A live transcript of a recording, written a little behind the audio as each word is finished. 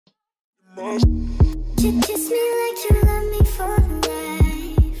Kiss me like you love me for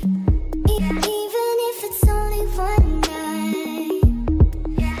life, even if it's only one night,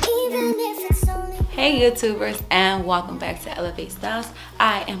 even if it's only. Hey YouTubers, and welcome back to Elevate Styles.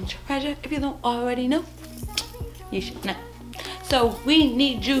 I am Treasure. If you don't already know, you should know. So we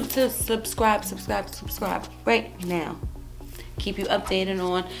need you to subscribe right now. Keep you updated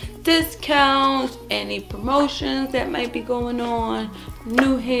on discounts, any promotions that might be going on,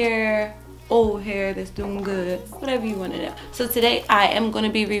 new hair, old hair that's doing good, whatever you want to know. So today I am going to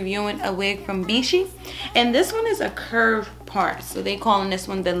be reviewing a wig from Beshe, and this one is a curved part, so they calling this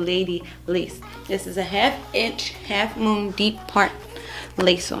one the lady lace. This is a 1/2 inch, half moon deep part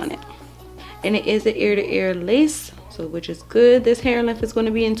lace on it, and it is an ear-to-ear lace, so which is good. This hair length is going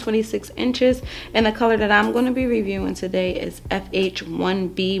to be in 26 inches, and the color that I'm going to be reviewing today is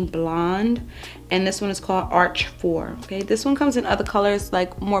FH1B Blonde, and this one is called Arch4. Okay, this one comes in other colors,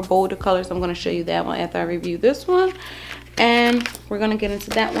 like more bolder colors. I'm going to show you that one after I review this one, and we're going to get into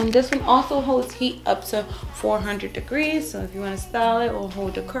that one. This one also holds heat up to 400 degrees, so if you want to style it or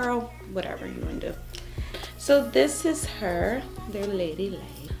hold the curl, whatever you want to do. So this is her, their lady lace.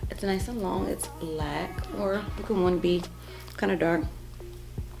 It's nice and long. It's black, or you can want to be kind of dark.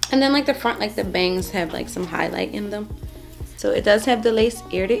 And then like the front, like the bangs have like some highlight in them. So it does have the lace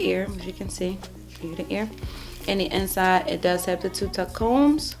ear to ear, as you can see, ear to ear. And the inside, it does have the 2 tuck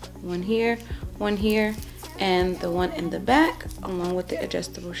combs, one here, and the one in the back, along with the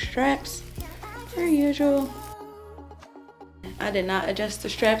adjustable straps, per usual. I did not adjust the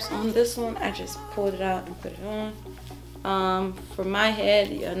straps on this one. I just pulled it out and put it on. For my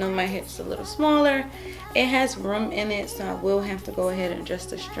head, I know my head's a little smaller. It has room in it, so I will have to go ahead and adjust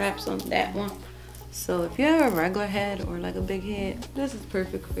the straps on that one. So if you have a regular head or like a big head, this is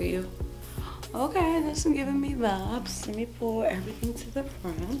perfect for you. Okay, this is giving me vibes. Let me pull everything to the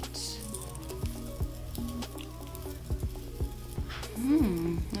front.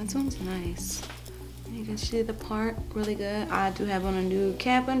 That one's nice. You can see the part really good. I do have on a new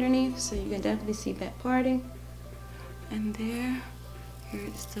cap underneath, so you can definitely see that parting. And here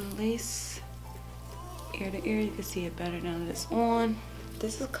is the lace ear to ear. You can see it better now that it's on.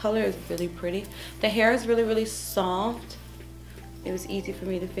 This color is really pretty. The hair is really soft. It was easy for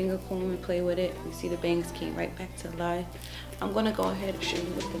me to finger comb and play with it. You see the bangs came right back to life. I'm gonna go ahead and show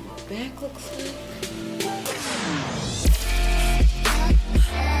you what the back looks like.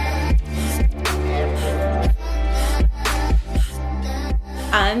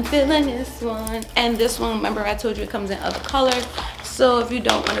 I'm feeling this one, and this one, remember I told you it comes in other colors. So if you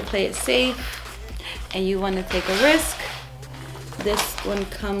don't want to play it safe and you want to take a risk, this one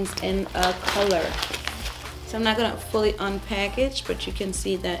comes in a color. So I'm not going to fully unpackage, but you can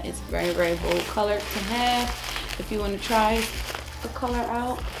see that it's very bold color to have if you want to try the color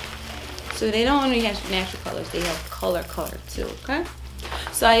out. So they don't only have natural colors, they have color too, okay?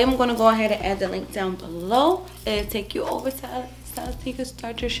 So I am going to go ahead and add the link down below. It'll take you over to so you can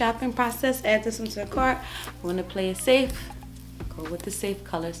start your shopping process. Add this into the cart. You want to play it safe, go with the safe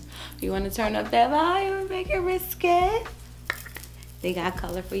colors. If you want to turn up that volume and make it risky, they got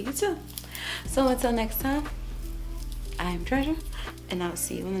color for you too. So until next time, I am Treasure, and I'll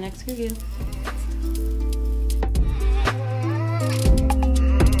see you in the next review.